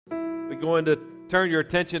going to turn your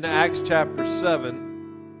attention to Acts chapter 7.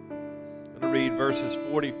 I'm going to read verses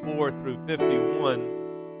 44 through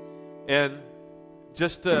 51. And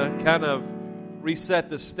just to kind of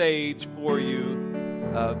reset the stage for you,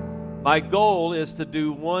 my goal is to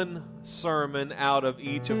do one sermon out of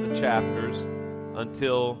each of the chapters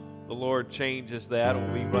until the Lord changes that,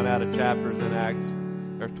 or we run out of chapters in Acts.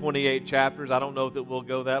 There are 28 chapters. I don't know if it will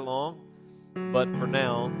go that long, but for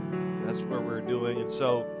now, that's where we're doing. And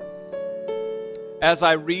so, as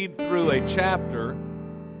I read through a chapter,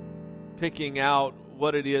 picking out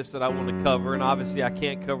what it is that I want to cover, and obviously I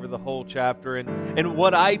can't cover the whole chapter, and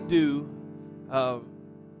what I do, the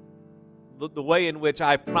way in which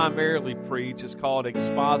I primarily preach is called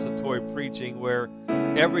expository preaching, where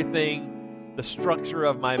everything, the structure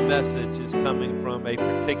of my message is coming from a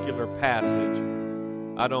particular passage.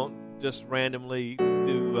 I don't just randomly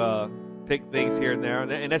do pick things here and there,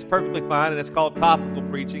 and that's perfectly fine, and it's called topical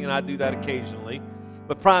preaching, and I do that occasionally.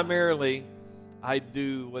 But primarily, I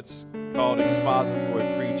do what's called expository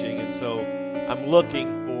preaching, and so I'm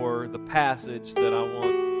looking for the passage that I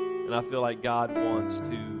want, and I feel like God wants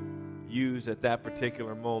to use at that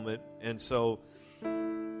particular moment. And so I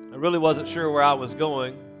really wasn't sure where I was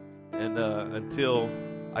going, and until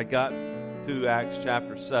I got to Acts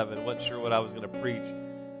chapter 7. I wasn't sure what I was going to preach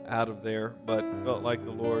out of there, but felt like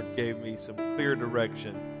the Lord gave me some clear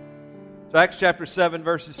direction. So Acts chapter 7,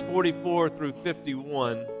 verses 44 through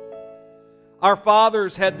 51. Our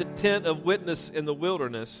fathers had the tent of witness in the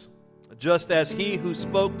wilderness, just as he who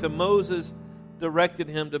spoke to Moses directed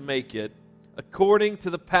him to make it, according to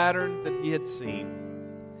the pattern that he had seen.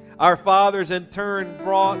 Our fathers in turn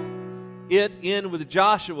brought it in with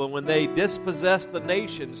Joshua when they dispossessed the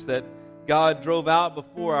nations that God drove out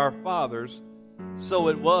before our fathers. So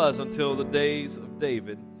it was until the days of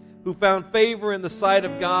David, who found favor in the sight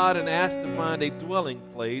of God and asked to find a dwelling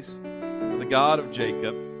place for the God of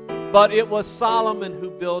Jacob. But it was Solomon who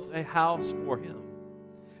built a house for him.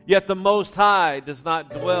 Yet the Most High does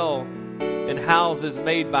not dwell in houses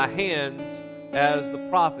made by hands, as the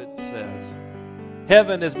prophet says.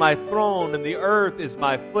 Heaven is my throne and the earth is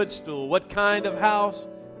my footstool. What kind of house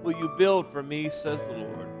will you build for me, says the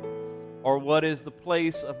Lord? Or what is the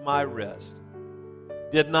place of my rest?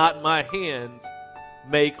 Did not my hands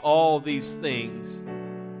make all these things?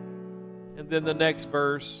 And then the next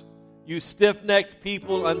verse, you stiff-necked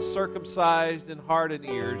people, uncircumcised in heart and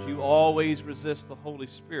ears, you always resist the Holy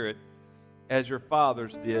Spirit, as your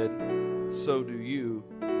fathers did, so do you.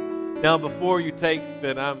 Now, before you take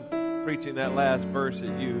that I'm preaching that last verse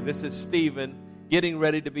at you, this is Stephen getting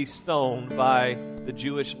ready to be stoned by the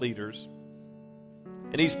Jewish leaders.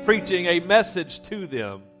 And he's preaching a message to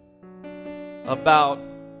them about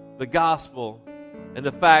the gospel and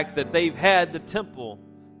the fact that they've had the temple.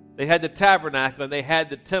 They had the tabernacle and they had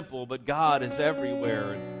the temple, but God is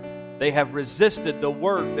everywhere. And they have resisted the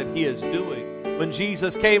work that He is doing. When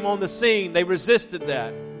Jesus came on the scene, they resisted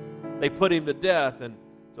that. They put Him to death. And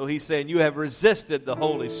so He's saying, you have resisted the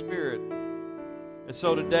Holy Spirit. And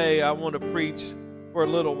so today I want to preach for a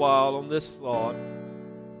little while on this thought.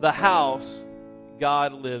 The house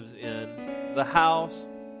God lives in. The house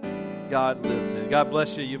God lives in. God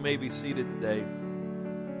bless you. You may be seated today.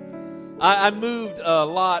 I moved a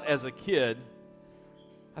lot as a kid.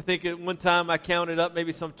 I think at one time I counted up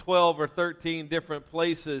maybe some 12 or 13 different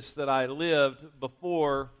places that I lived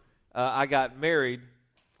before I got married.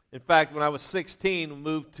 In fact, when I was 16, we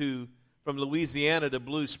moved from Louisiana to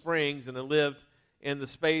Blue Springs, and I lived in the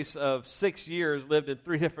space of 6 years, lived in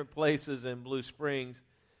 3 different places in Blue Springs.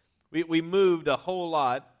 We moved a whole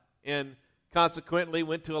lot, and consequently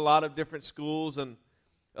went to a lot of different schools and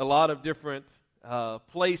a lot of different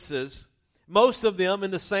places. Most of them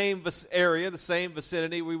in the same area, the same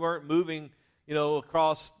vicinity. We weren't moving,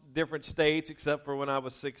 across different states except for when I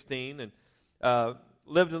was 16, and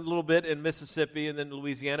lived a little bit in Mississippi and then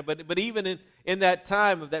Louisiana. But even in that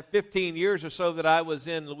time of that 15 years or so that I was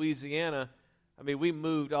in Louisiana, we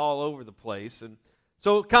moved all over the place. And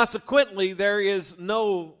so consequently, there is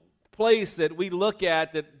no place that we look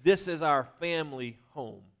at that this is our family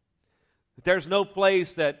home. There's no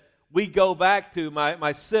place that we go back to,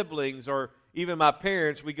 my siblings or even my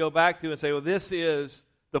parents, we go back to and say, well, this is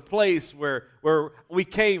the place where we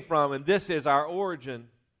came from, and this is our origin.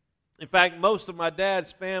 In fact, most of my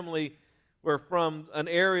dad's family were from an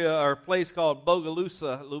area or a place called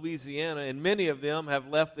Bogalusa, Louisiana, and many of them have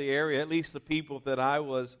left the area, at least the people that I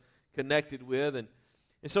was connected with. And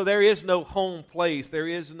so there is no home place, there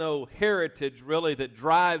is no heritage really that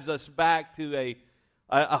drives us back to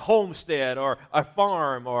a homestead or a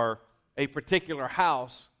farm or a particular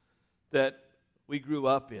house that we grew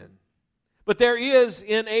up in. But there is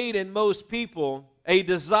innate in most people a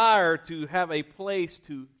desire to have a place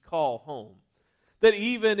to call home. That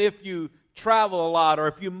even if you travel a lot or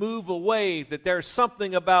if you move away, that there's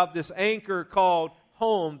something about this anchor called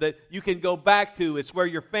home that you can go back to. It's where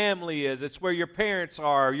your family is. It's where your parents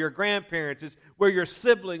are, your grandparents. It's where your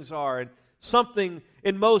siblings are. And something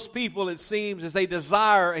in most people, it seems, is they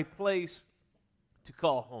desire a place to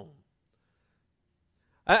call home.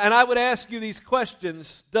 And I would ask you these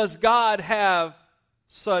questions. Does God have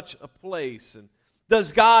such a place? And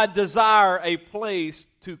does God desire a place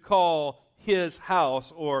to call His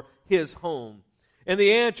house or His home? And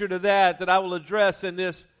the answer to that I will address in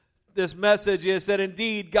this message is that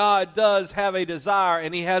indeed God does have a desire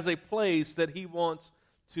and He has a place that He wants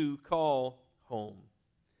to call home.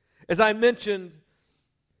 As I mentioned,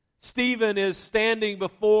 Stephen is standing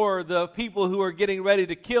before the people who are getting ready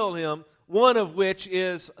to kill him, one of which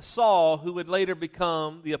is Saul, who would later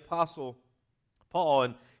become the Apostle Paul.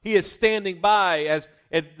 And he is standing by as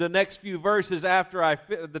at the next few verses after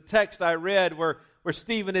the text I read where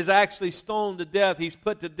Stephen is actually stoned to death. He's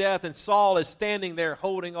put to death, and Saul is standing there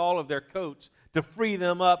holding all of their coats to free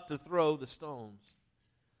them up to throw the stones.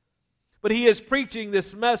 But he is preaching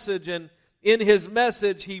this message, and in his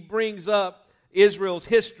message he brings up Israel's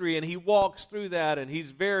history, and he walks through that, and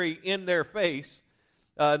he's very in their face.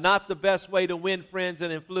 Not the best way to win friends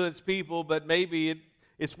and influence people, but maybe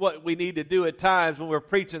it's what we need to do at times when we're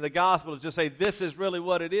preaching the gospel, is just say, this is really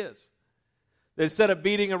what it is. Instead of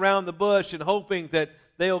beating around the bush and hoping that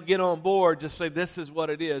they'll get on board, just say, this is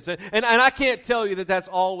what it is. And I can't tell you that that's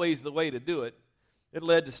always the way to do it. It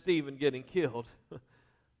led to Stephen getting killed.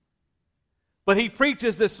 But he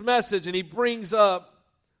preaches this message, and he brings up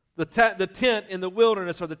the tent in the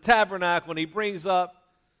wilderness, or the tabernacle, and he brings up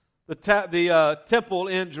the temple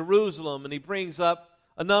in Jerusalem, and he brings up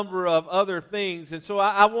a number of other things. And so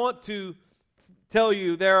I want to tell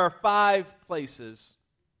you there are 5 places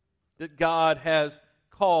that God has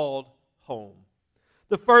called home.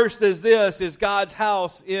 The first is God's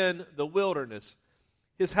house in the wilderness.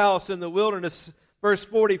 His house in the wilderness, verse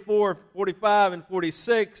 44, 45, and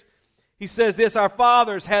 46, he says this, our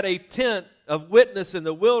fathers had a tent of witness in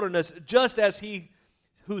the wilderness, just as He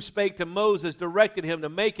who spake to Moses directed him to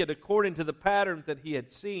make it according to the pattern that he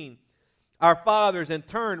had seen. Our fathers in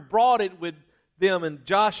turn brought it with them in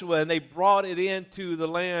Joshua, and they brought it into the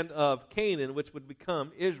land of Canaan, which would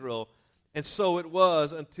become Israel. And so it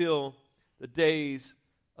was until the days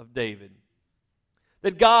of David.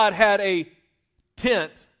 That God had a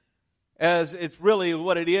tent, as it's really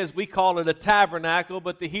what it is. We call it a tabernacle,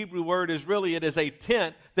 but the Hebrew word is really, it is a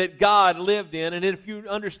tent that God lived in. And if you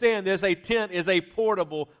understand this, a tent is a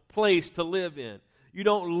portable place to live in. You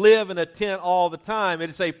don't live in a tent all the time.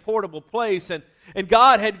 It is a portable place. And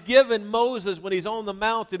God had given Moses, when he's on the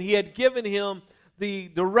mountain, He had given him the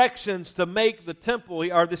directions to make the temple,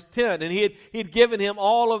 or this tent. And he had given him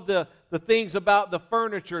all of the things about the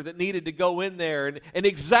furniture that needed to go in there, and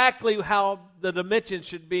exactly how the dimensions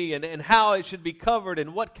should be, and how it should be covered,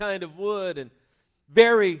 and what kind of wood, and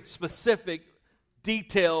very specific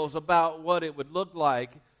details about what it would look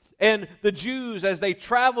like. And the Jews, as they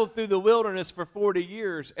traveled through the wilderness for 40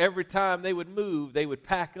 years, every time they would move, they would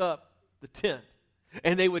pack up the tent.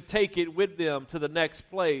 And they would take it with them to the next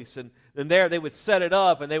place. And then there they would set it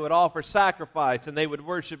up, and they would offer sacrifice, and they would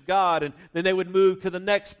worship God. And then they would move to the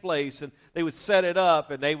next place, and they would set it up,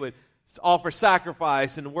 and they would offer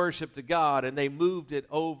sacrifice and worship to God. And they moved it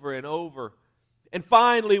over and over. And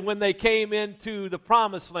finally, when they came into the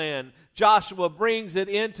promised land, Joshua brings it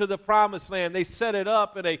into the promised land. They set it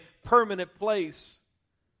up in a permanent place.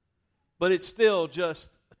 But it's still just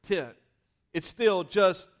a tent. It's still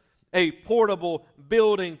just a portable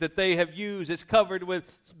building that they have used. It's covered with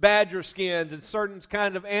badger skins and certain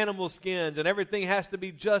kind of animal skins, and everything has to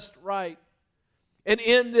be just right. And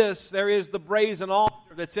in this, there is the brazen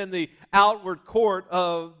altar that's in the outward court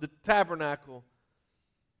of the tabernacle,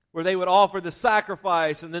 where they would offer the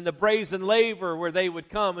sacrifice, and then the brazen laver where they would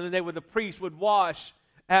come, and then the priest would wash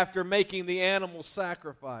after making the animal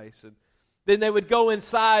sacrifice. And then they would go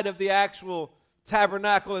inside of the actual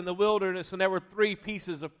tabernacle in the wilderness, and there were 3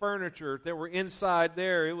 pieces of furniture that were inside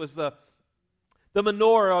there. It was the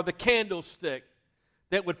menorah, or the candlestick,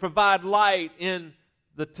 that would provide light in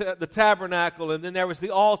the tabernacle, and then there was the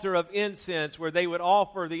altar of incense where they would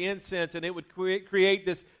offer the incense, and it would create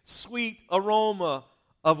this sweet aroma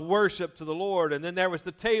of worship to the Lord. And then there was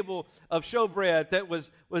the table of showbread that was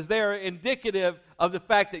there, indicative of the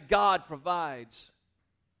fact that God provides,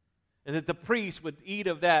 and that the priests would eat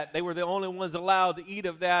of that. They were the only ones allowed to eat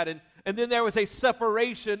of that. And then there was a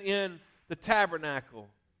separation in the tabernacle,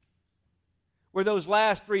 where those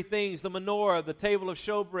last three things, the menorah, the table of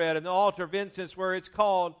showbread, and the altar of incense, where it's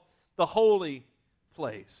called the holy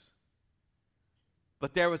place.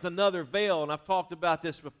 But there was another veil, and I've talked about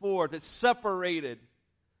this before, that separated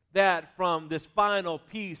that from this final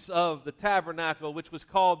piece of the tabernacle, which was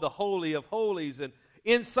called the Holy of Holies. And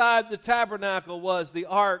inside the tabernacle was the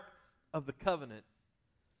Ark of the Covenant.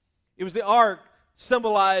 It was the Ark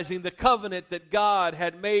symbolizing the covenant that God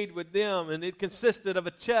had made with them, and it consisted of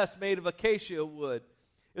a chest made of acacia wood.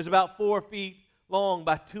 It was about 4 feet long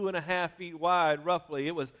by 2.5 feet wide, roughly.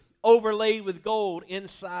 It was overlaid with gold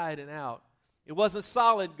inside and out. It wasn't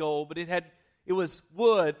solid gold, but it was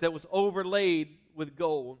wood that was overlaid with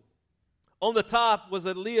gold. On the top was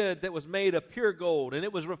a lid that was made of pure gold, and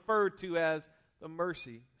it was referred to as the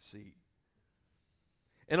mercy seat.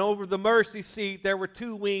 And over the mercy seat there were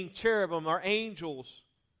 2 winged cherubim, or angels.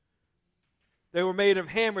 They were made of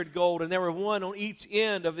hammered gold, and there were one on each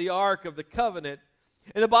end of the Ark of the Covenant.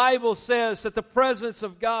 And the Bible says that the presence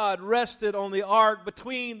of God rested on the ark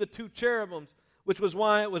between the 2 cherubims, which was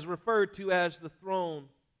why it was referred to as the throne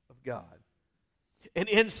of God. And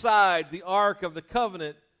inside the Ark of the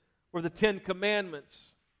Covenant were the 10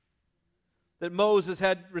 Commandments that Moses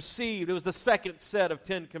had received. It was the second set of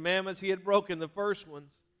 10 Commandments. He had broken the first ones.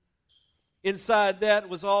 Inside that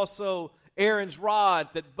was also Aaron's rod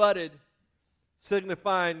that budded,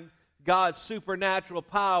 signifying God's supernatural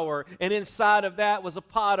power. And inside of that was a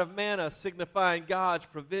pot of manna, signifying God's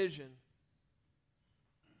provision.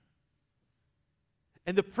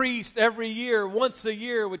 And the priest every year, once a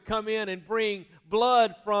year, would come in and bring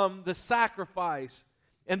blood from the sacrifice.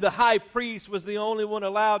 And the high priest was the only one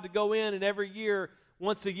allowed to go in, and every year,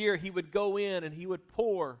 once a year, he would go in and he would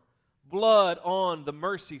pour blood on the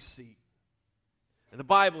mercy seat. And the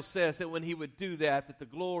Bible says that when he would do that, that the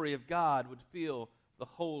glory of God would fill the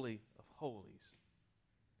Holy of Holies.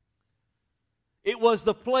 It was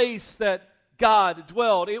the place that God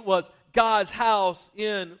dwelled. It was God's house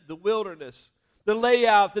in the wilderness. The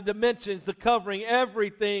layout, the dimensions, the covering,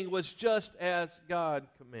 everything was just as God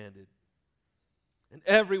commanded. And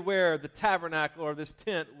everywhere the tabernacle or this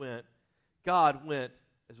tent went, God went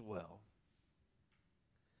as well.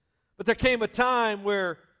 But there came a time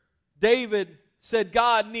where David said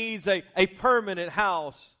God needs a permanent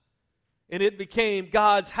house. And it became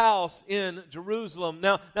God's house in Jerusalem.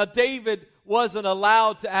 Now David wasn't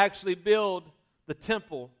allowed to actually build the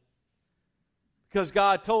temple, because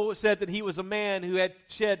God said that he was a man who had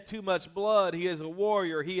shed too much blood. He is a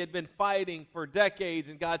warrior. He had been fighting for decades,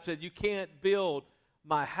 and God said, you can't build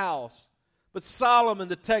my house. But Solomon,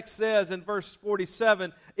 the text says in verse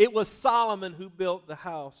 47, it was Solomon who built the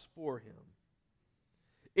house for him.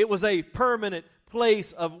 It was a permanent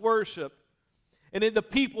place of worship. And then the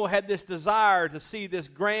people had this desire to see this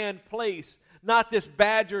grand place, not this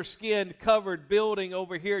badger skin covered building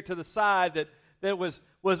over here to the side that was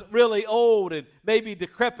really old and maybe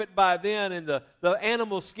decrepit by then, and the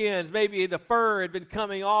animal skins, maybe the fur had been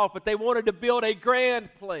coming off, but they wanted to build a grand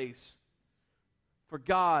place for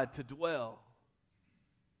God to dwell.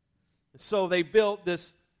 And so they built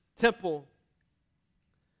this temple.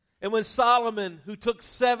 And when Solomon, who took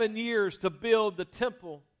 7 years to build the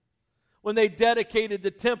temple, when they dedicated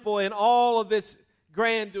the temple in all of its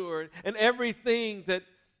grandeur and everything that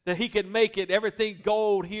he could make it, everything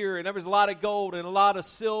gold here, and there was a lot of gold and a lot of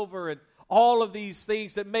silver and all of these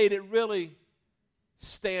things that made it really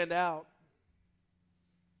stand out.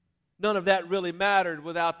 None of that really mattered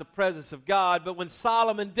without the presence of God. But when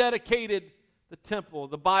Solomon dedicated the temple,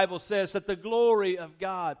 the Bible says that the glory of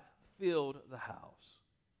God filled the house.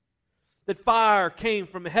 That fire came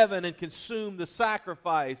from heaven and consumed the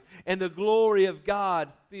sacrifice, and the glory of God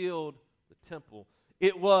filled the temple.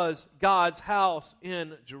 It was God's house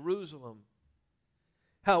in Jerusalem.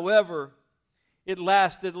 However, it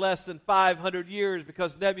lasted less than 500 years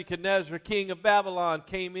because Nebuchadnezzar, king of Babylon,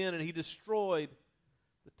 came in and he destroyed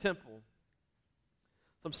the temple.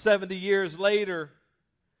 Some 70 years later,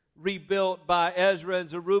 rebuilt by Ezra and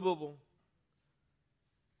Zerubbabel,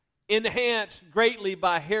 enhanced greatly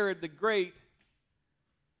by Herod the Great,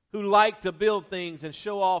 who liked to build things and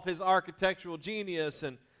show off his architectural genius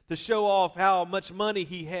and to show off how much money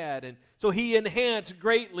he had. And so he enhanced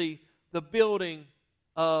greatly the building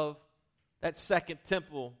of that second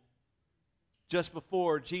temple just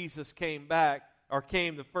before Jesus came back, or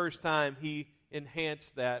came the first time. He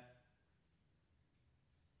enhanced that.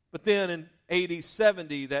 But then in AD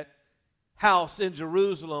 70, that house in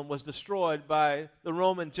Jerusalem was destroyed by the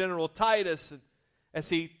Roman general Titus as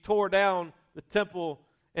he tore down the temple.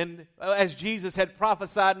 And as Jesus had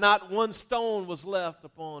prophesied, not one stone was left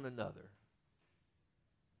upon another.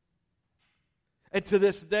 And to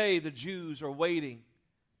this day, the Jews are waiting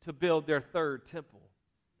to build their third temple.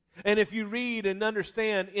 And if you read and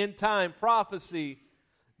understand end-time prophecy,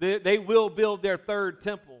 they will build their third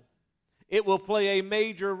temple. It will play a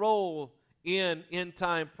major role in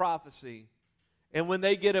end-time prophecy. And when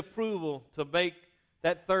they get approval to make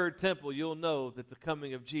that third temple, you'll know that the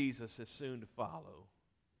coming of Jesus is soon to follow.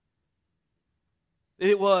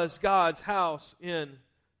 It was God's house in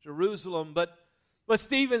Jerusalem, but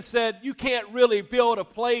Stephen said, you can't really build a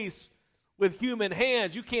place with human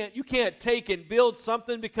hands. You can't take and build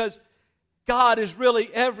something because God is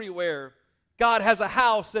really everywhere. God has a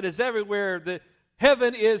house that is everywhere. The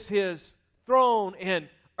heaven is His throne and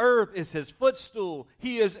earth is His footstool.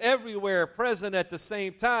 He is everywhere, present at the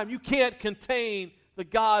same time. You can't contain the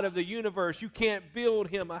God of the universe. You can't build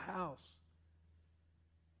Him a house.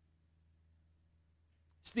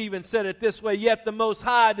 Stephen said it this way, yet the Most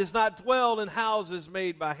High does not dwell in houses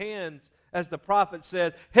made by hands. As the prophet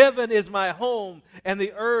says, heaven is my home and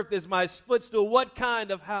the earth is my footstool. What kind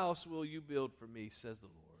of house will you build for me, says the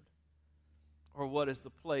Lord? Or what is the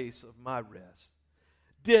place of my rest?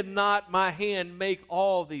 Did not my hand make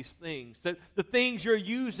all these things? The things you're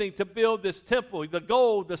using to build this temple, the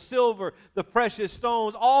gold, the silver, the precious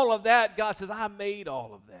stones, all of that, God says, I made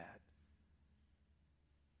all of that.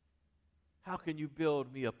 How can you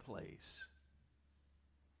build me a place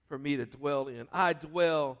for me to dwell in? I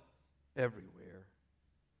dwell everywhere.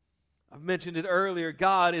 I've mentioned it earlier.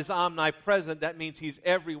 God is omnipresent. That means He's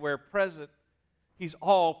everywhere present. He's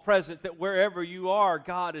all present, that wherever you are,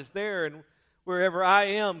 God is there. And wherever I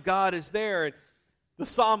am, God is there. And the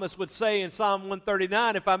psalmist would say in Psalm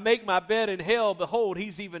 139, if I make my bed in hell, behold,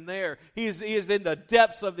 He's even there. He is in the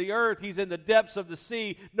depths of the earth. He's in the depths of the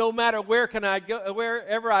sea. No matter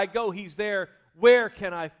wherever I go, He's there. Where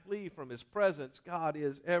can I flee from His presence? God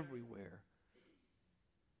is everywhere.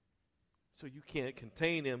 So you can't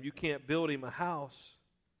contain Him. You can't build Him a house.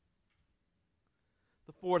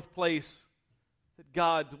 The fourth place that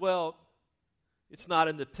God dwelt, it's not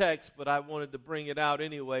in the text, but I wanted to bring it out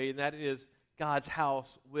anyway, and that is God's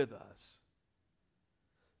house with us.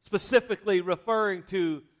 Specifically referring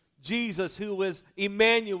to Jesus, who was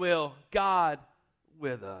Emmanuel, God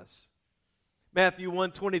with us. Matthew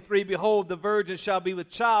 1:23, behold, the virgin shall be with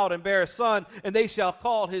child and bear a son, and they shall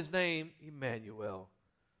call His name Emmanuel,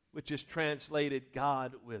 which is translated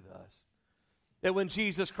God with us. That when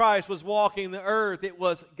Jesus Christ was walking the earth, it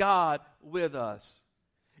was God with us.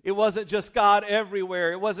 It wasn't just God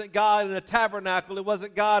everywhere. It wasn't God in a tabernacle. It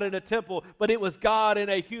wasn't God in a temple. But it was God in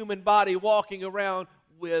a human body walking around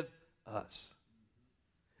with us.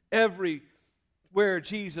 Everywhere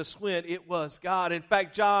Jesus went, it was God. In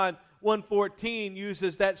fact, John 1:14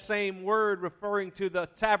 uses that same word referring to the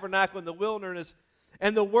tabernacle in the wilderness.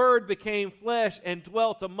 And the Word became flesh and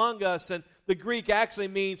dwelt among us. And the Greek actually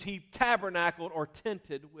means He tabernacled or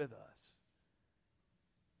tented with us.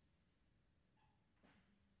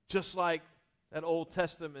 Just like that Old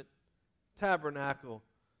Testament tabernacle,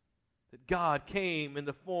 that God came in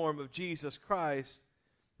the form of Jesus Christ.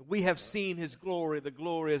 We have seen His glory. The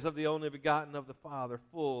glory is of the only begotten of the Father,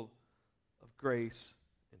 full of grace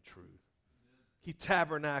and truth. He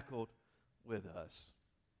tabernacled with us.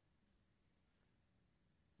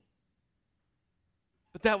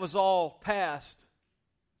 But that was all past.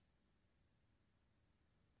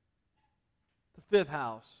 The fifth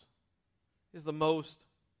house is the most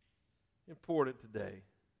important today.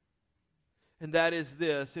 And that is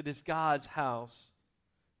this: it is God's house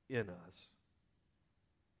in us.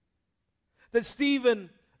 That Stephen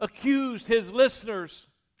accused his listeners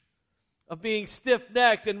of being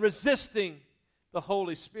stiff-necked and resisting the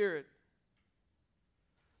Holy Spirit.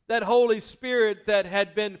 That Holy Spirit that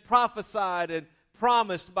had been prophesied and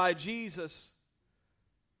promised by Jesus.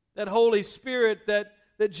 That Holy Spirit that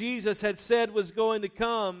Jesus had said was going to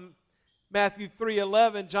come. Matthew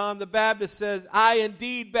 3:11, John the Baptist says, I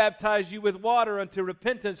indeed baptize you with water unto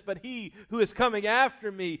repentance, but He who is coming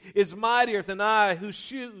after me is mightier than I, whose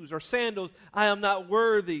shoes or sandals I am not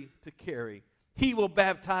worthy to carry. He will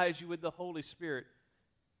baptize you with the Holy Spirit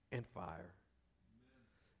and fire.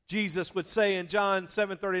 Jesus would say in John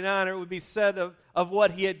 7:39, or it would be said of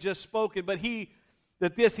what He had just spoken, but He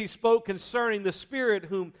spoke concerning the Spirit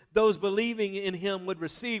whom those believing in Him would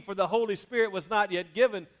receive, for the Holy Spirit was not yet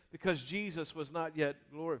given, because Jesus was not yet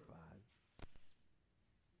glorified.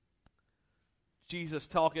 Jesus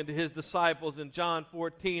talking to His disciples in John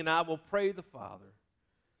 14, I will pray the Father,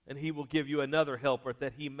 and He will give you another helper,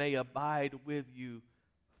 that He may abide with you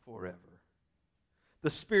forever. The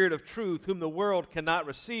Spirit of truth, whom the world cannot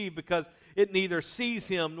receive, because it neither sees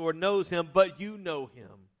Him nor knows Him, but you know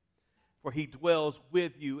Him. For He dwells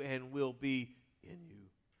with you and will be in you.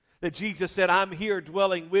 That Jesus said, I'm here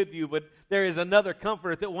dwelling with you, but there is another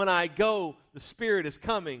comforter that when I go, the Spirit is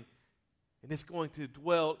coming and it's going to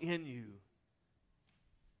dwell in you.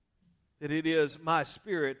 That it is my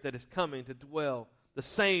Spirit that is coming to dwell. The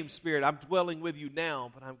same Spirit. I'm dwelling with you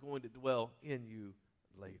now, but I'm going to dwell in you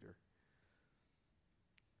later.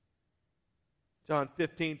 John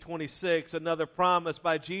 15:26, another promise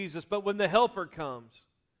by Jesus. But when the Helper comes,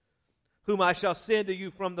 whom I shall send to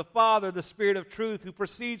you from the Father, the Spirit of truth, who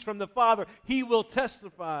proceeds from the Father, he will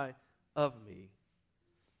testify of me.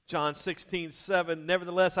 John 16:7,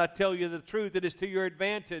 nevertheless I tell you the truth, it is to your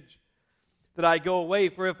advantage that I go away.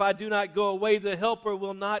 For if I do not go away, the Helper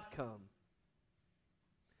will not come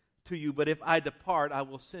to you. But if I depart, I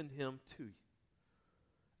will send him to you.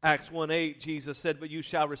 Acts 1:8, Jesus said, but you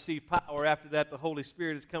shall receive power. After that, the Holy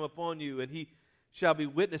Spirit has come upon you, and he shall be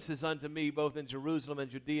witnesses unto me both in Jerusalem and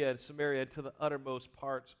Judea and Samaria and to the uttermost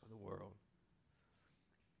parts of the world.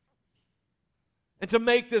 And to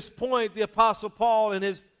make this point, the Apostle Paul in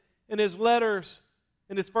his letters,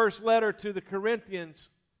 in his first letter to the Corinthians,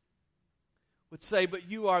 would say, but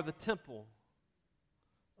you are the temple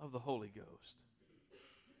of the Holy Ghost.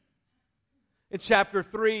 In chapter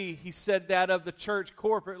 3, he said that of the church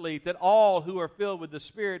corporately, that all who are filled with the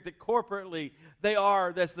Spirit, that corporately they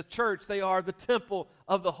are, as the church, they are the temple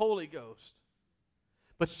of the Holy Ghost.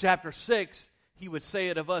 But chapter 6, he would say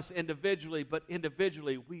it of us individually, but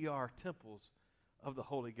individually we are temples of the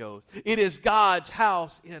Holy Ghost. It is God's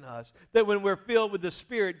house in us, that when we're filled with the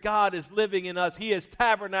Spirit, God is living in us. He is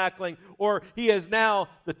tabernacling, or He is now,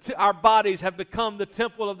 our bodies have become the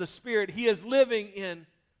temple of the Spirit. He is living in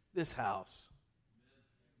this house.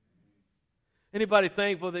 Anybody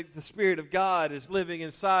thankful that the Spirit of God is living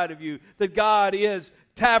inside of you? That God is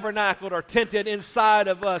tabernacled or tented inside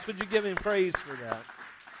of us? Would you give Him praise for that?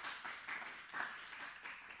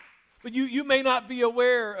 But you may not be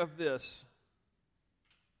aware of this.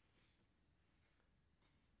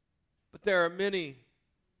 But there are many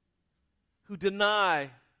who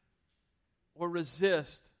deny or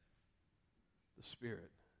resist the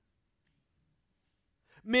Spirit.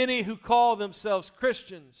 Many who call themselves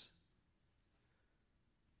Christians,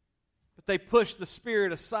 but they push the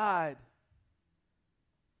Spirit aside.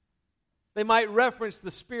 They might reference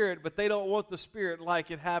the Spirit, but they don't want the Spirit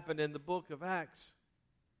like it happened in the book of Acts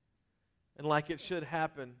and like it should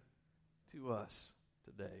happen to us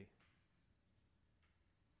today.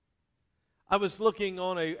 I was looking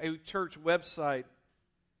on a church website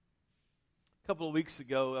a couple of weeks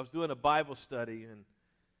ago. I was doing a Bible study, and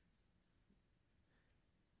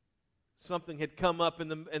something had come up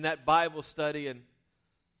in that Bible study, and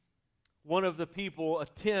one of the people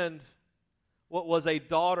attend what was a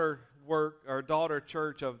daughter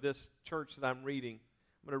church of this church that I'm reading.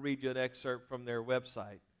 I'm going to read you an excerpt from their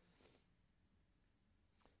website.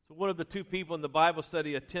 So one of the two people in the Bible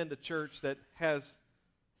study attend a church that has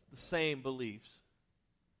the same beliefs.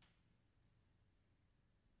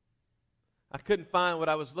 I couldn't find what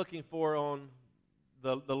I was looking for on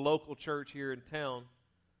the local church here in town,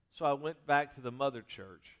 so I went back to the mother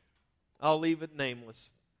church. I'll leave it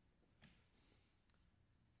nameless.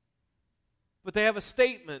 But they have a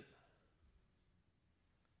statement.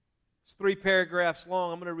 It's 3 paragraphs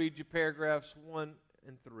long. I'm going to read you paragraphs 1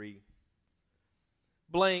 and 3.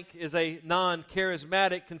 Blank is a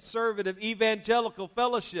non-charismatic, conservative, evangelical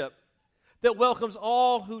fellowship that welcomes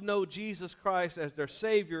all who know Jesus Christ as their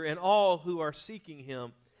Savior and all who are seeking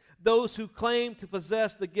Him. Those who claim to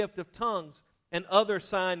possess the gift of tongues and other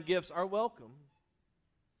sign gifts are welcome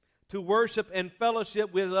to worship and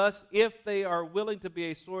fellowship with us if they are willing to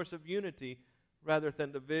be a source of unity rather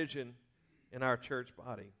than division in our church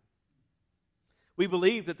body. We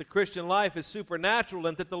believe that the Christian life is supernatural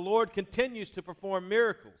and that the Lord continues to perform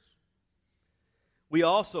miracles. We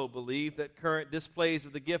also believe that current displays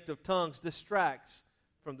of the gift of tongues distracts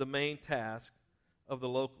from the main task of the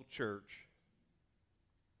local church.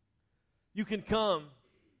 You can come,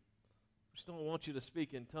 we just don't want you to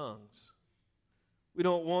speak in tongues. We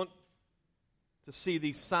don't want to see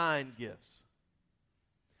these sign gifts.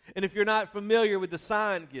 And if you're not familiar with the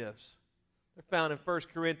sign gifts, they're found in 1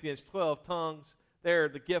 Corinthians 12. Tongues, they're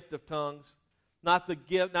the gift of tongues. Not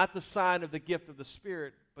the sign of the gift of the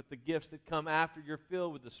Spirit, but the gifts that come after you're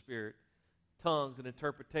filled with the Spirit. Tongues and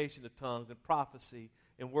interpretation of tongues and prophecy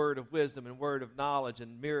and word of wisdom and word of knowledge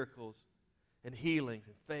and miracles and healings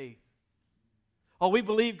and faith. Oh, we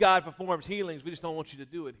believe God performs healings. We just don't want you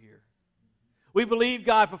to do it here. We believe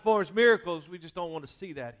God performs miracles. We just don't want to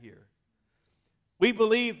see that here. We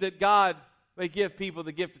believe that God may give people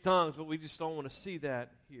the gift of tongues, but we just don't want to see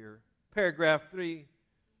that here. Paragraph 3.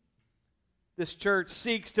 This church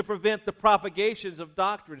seeks to prevent the propagations of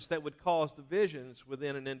doctrines that would cause divisions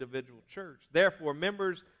within an individual church. Therefore,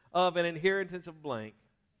 members of an inheritance of blank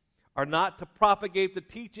are not to propagate the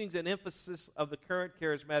teachings and emphasis of the current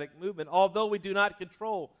charismatic movement. Although we do not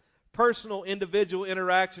control personal individual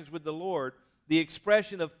interactions with the Lord, the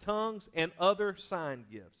expression of tongues and other sign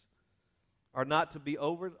gifts are not to be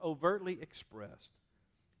overtly expressed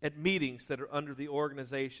at meetings that are under the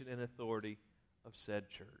organization and authority of said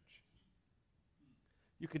church.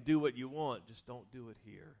 You can do what you want, just don't do it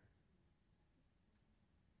here.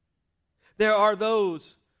 There are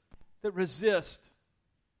those that resist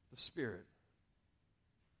the Spirit.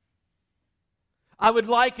 I would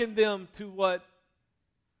liken them to what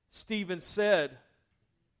Stephen said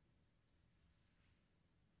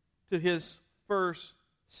to his first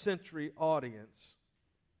century audience.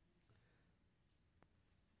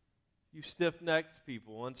 You stiff-necked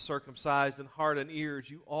people, uncircumcised in heart and ears,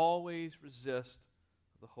 you always resist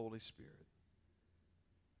the Holy Spirit.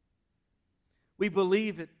 We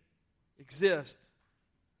believe it exists.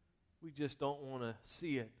 We just don't want to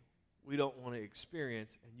see it. We don't want to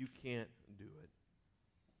experience, and you can't do it.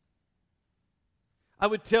 I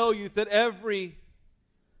would tell you that every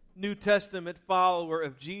New Testament follower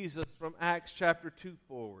of Jesus from Acts chapter 2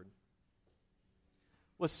 forward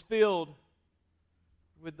was filled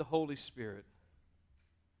with the Holy Spirit.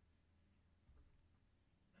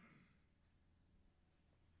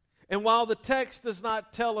 And while the text does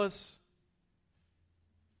not tell us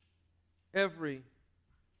every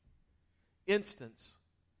instance,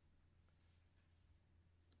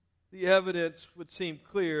 the evidence would seem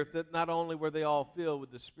clear that not only were they all filled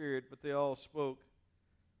with the Spirit, but they all spoke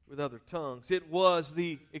with other tongues. It was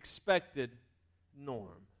the expected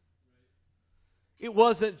norm. It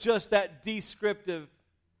wasn't just that descriptive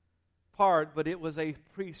part, but it was a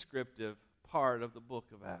prescriptive part of the book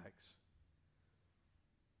of Acts.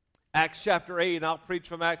 Acts chapter 8, and I'll preach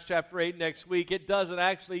from Acts chapter 8 next week, it doesn't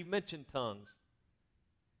actually mention tongues.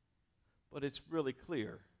 But it's really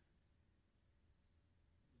clear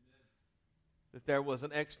that there was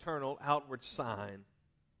an external, outward sign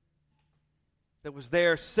that was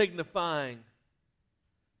there signifying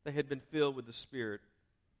they had been filled with the Spirit.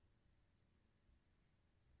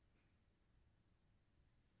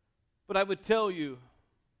 But I would tell you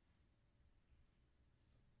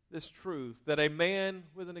this truth, that a man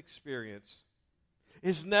with an experience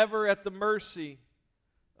is never at the mercy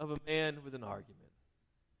of a man with an argument.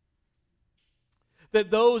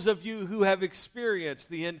 That those of you who have experienced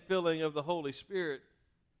the infilling of the Holy Spirit,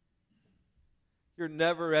 you're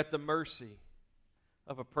never at the mercy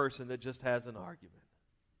of a person that just has an argument.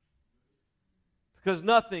 Because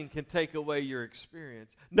nothing can take away your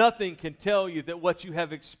experience. Nothing can tell you that what you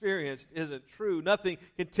have experienced isn't true. Nothing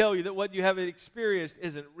can tell you that what you have experienced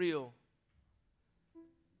isn't real.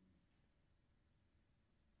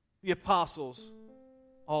 The apostles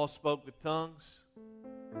all spoke with tongues.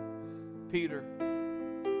 Peter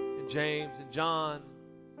and James and John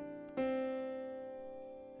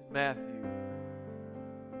and Matthew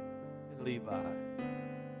and Levi.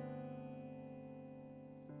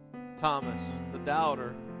 Thomas, the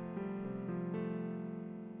doubter.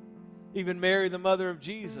 Even Mary, the mother of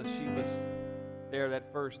Jesus, she was there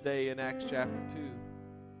that first day in Acts chapter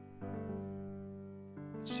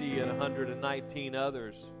 2. She and 119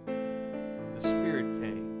 others, the Spirit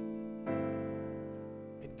came.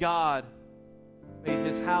 And God made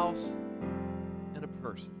His house and a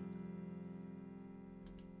person.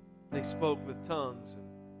 They spoke with tongues,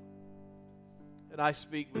 and I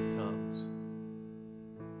speak with tongues.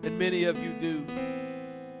 And many of you do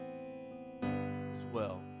as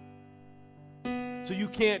well. So you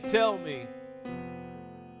can't tell me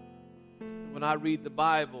when I read the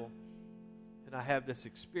Bible and I have this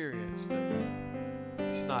experience that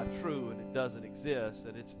it's not true and it doesn't exist,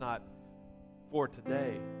 that it's not for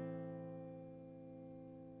today.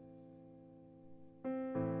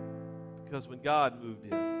 Because when God moved in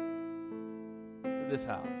to this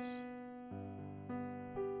house,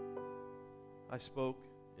 I spoke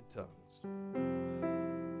in tongues.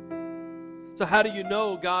 So how do you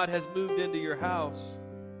know God has moved into your house?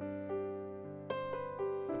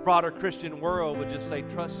 The broader Christian world would just say,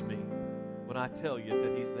 trust me when I tell you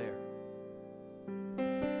that He's there.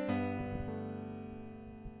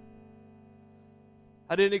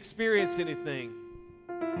 I didn't experience anything.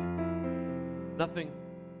 Nothing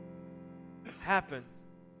happened.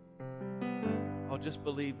 Oh, just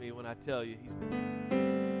believe me when I tell you He's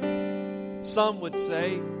there. Some would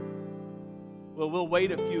say, well, we'll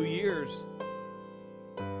wait a few years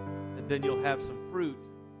and then you'll have some fruit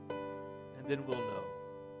and then we'll know.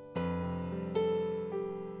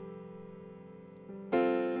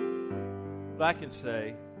 But I can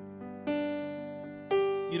say,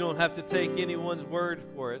 you don't have to take anyone's word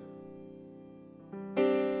for it.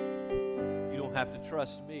 You don't have to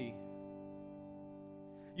trust me.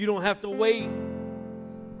 You don't have to wait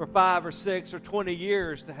for 5 or 6 or 20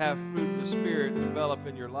 years to have fruit of the Spirit develop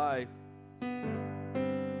in your life.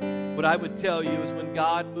 What I would tell you is when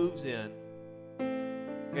God moves in,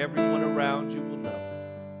 everyone around you will know.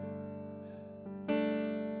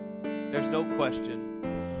 There's no question.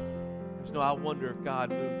 There's no, I wonder if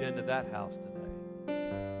God moved into that house today.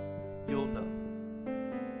 You'll know.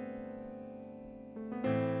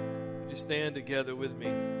 Would you stand together with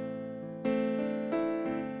me?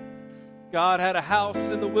 God had a house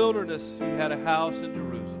in the wilderness. He had a house in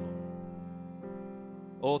Jerusalem.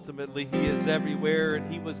 Ultimately, He is everywhere,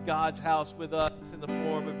 and He was God's house with us in the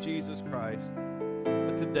form of Jesus Christ.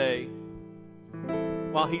 But today,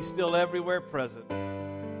 while He's still everywhere present,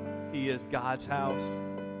 He is God's house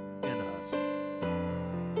in us.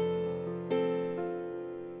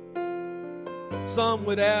 Some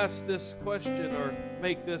would ask this question or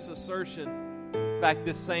make this assertion. In fact,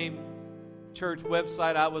 this same church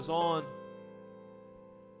website I was on,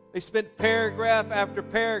 they spent paragraph after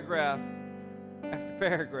paragraph after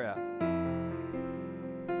paragraph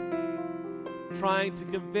trying to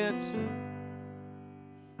convince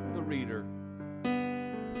the reader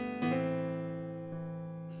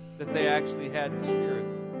that they actually had the Spirit.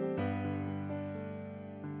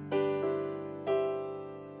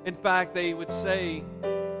 In fact, they would say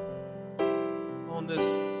on this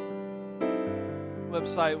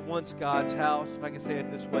website, once God's house, if I can say it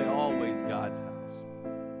this way, always God's house.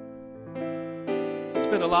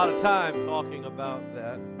 Spent a lot of time talking about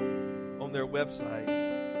that on their website.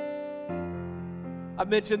 I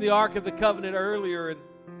mentioned the Ark of the Covenant earlier, and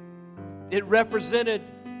it represented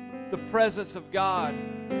the presence of God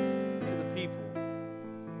to the people.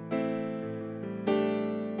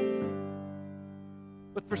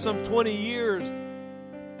 But for some 20 years,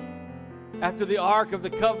 after the Ark of the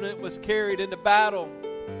Covenant was carried into battle,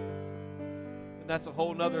 and that's a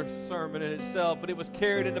whole other sermon in itself, but it was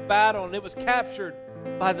carried into battle and it was captured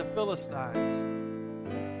by the Philistines.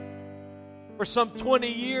 For some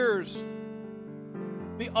 20 years,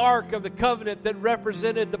 the Ark of the Covenant that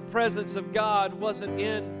represented the presence of God wasn't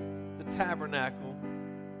in the tabernacle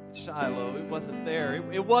at Shiloh. It wasn't there.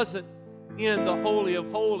 It wasn't in the Holy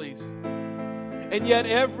of Holies. And yet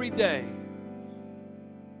every day,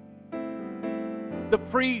 the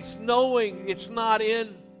priests, knowing it's not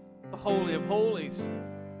in the Holy of Holies,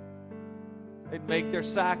 they'd make their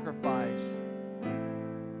sacrifice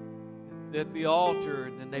at the altar,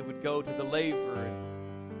 and then they would go to the laver, and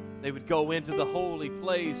they would go into the holy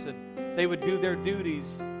place, and they would do their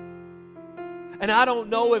duties. And I don't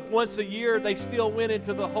know if once a year they still went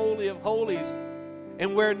into the Holy of Holies,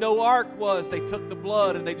 and where no ark was, they took the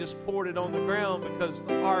blood and they just poured it on the ground because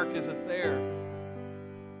the ark isn't there.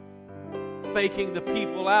 Faking the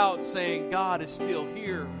people out, saying God is still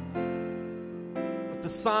here. But the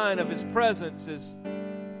sign of His presence is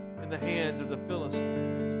in the hands of the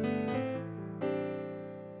Philistines.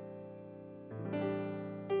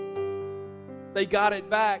 They got it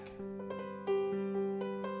back.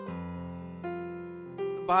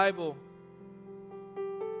 The Bible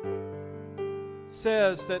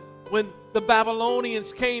says that when the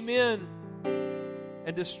Babylonians came in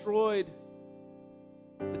and destroyed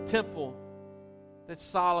the temple that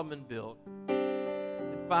Solomon built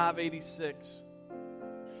in 586,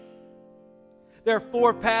 there are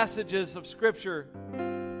 4 passages of Scripture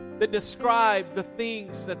that describe the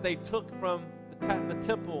things that they took from the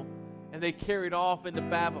temple and they carried off into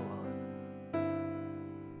Babylon.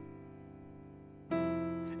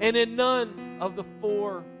 And in none of the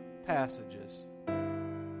 4 passages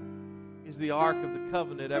is the Ark of the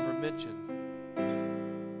Covenant ever mentioned.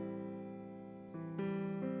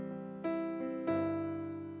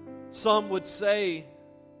 Some would say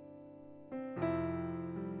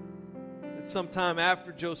that sometime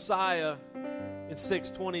after Josiah in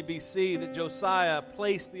 620 BC, that Josiah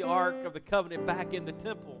placed the Ark of the Covenant back in the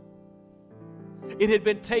temple. It had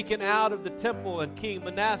been taken out of the temple, and King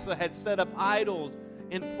Manasseh had set up idols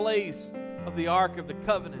in place of the Ark of the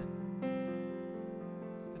Covenant.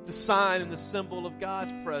 That the sign and the symbol of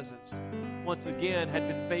God's presence once again had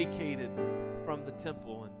been vacated from the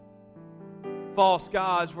temple. And false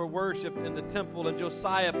gods were worshipped in the temple, and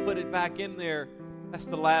Josiah put it back in there. That's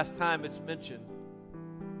the last time it's mentioned.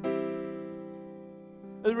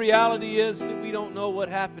 The reality is that we don't know what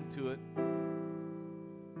happened to it.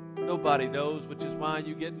 Nobody knows, which is why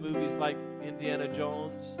you get movies like Indiana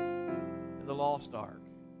Jones and the Lost Ark,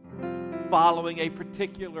 following a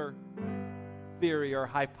particular theory or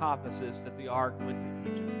hypothesis that the ark went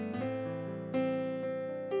to Egypt.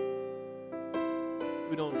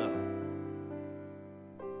 We don't know.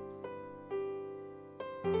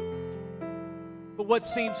 But what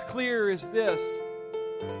seems clear is this,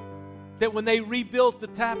 that when they rebuilt the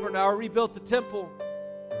tabernacle, or rebuilt the temple,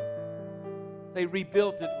 they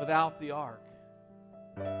rebuilt it without the ark.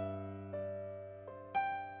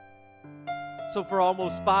 So for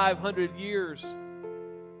almost 500 years,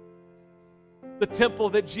 the temple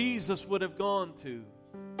that Jesus would have gone to,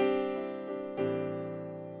 the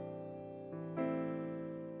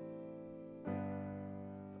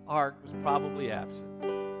ark was probably absent.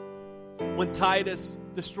 When Titus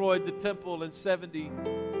destroyed the temple in 70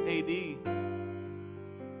 A.D.,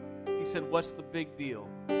 he said, "What's the big deal?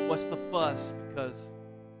 What's the fuss? Because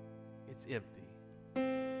it's empty.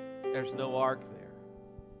 There's no ark there."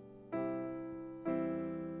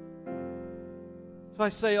 So I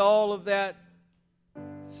say all of that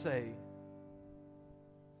to say,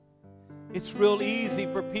 it's real easy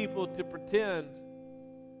for people to pretend,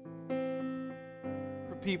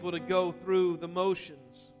 for people to go through the motions.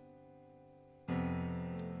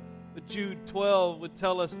 But Jude 12 would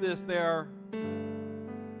tell us this: there are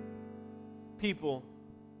people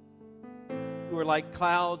who are like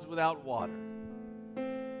clouds without water.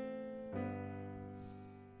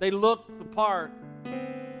 They look the part.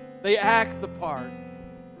 They act the part.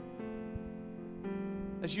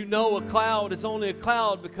 As you know, a cloud is only a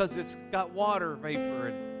cloud because it's got water vapor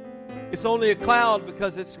in it. It's only a cloud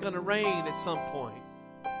because it's going to rain at some point.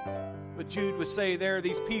 But Jude would say there are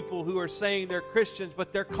these people who are saying they're Christians,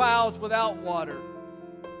 but they're clouds without water.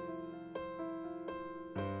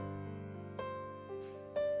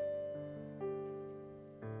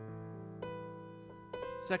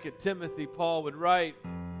 Second Timothy, Paul would write,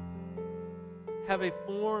 "Have a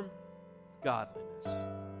form of godliness,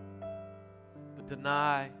 but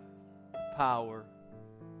deny the power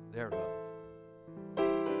thereof.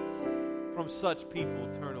 From such people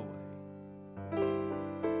turn away."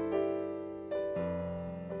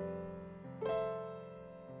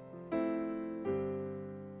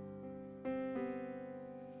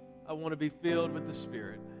 I want to be filled with the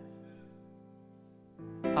Spirit.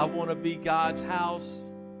 I want to be God's house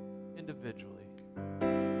individually.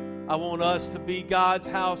 I want us to be God's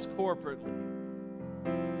house corporately.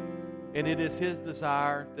 And it is His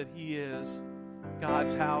desire that He is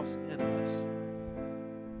God's house in us.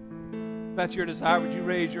 If that's your desire, would you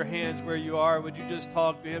raise your hands where you are? Would you just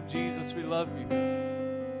talk to Him? Jesus, we love you.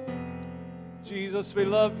 Jesus, we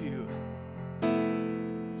love you.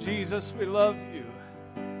 Jesus, we love you.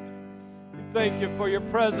 We thank you for your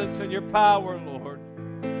presence and your power, Lord.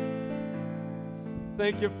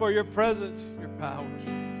 Thank you for your presence, your power.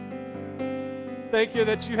 Thank you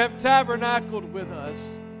that you have tabernacled with us,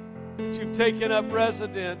 that you've taken up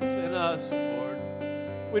residence in us, Lord.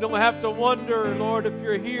 We don't have to wonder, Lord, if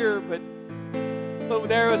you're here, but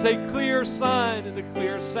there is a clear sign and a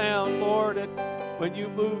clear sound, Lord, that when you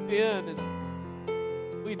moved in, and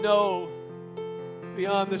we know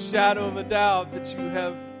beyond the shadow of a doubt that you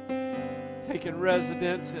have taken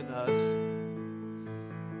residence in us.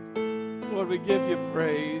 Lord, we give you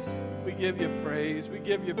praise. We give you praise. We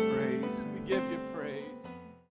give you praise. We give you praise.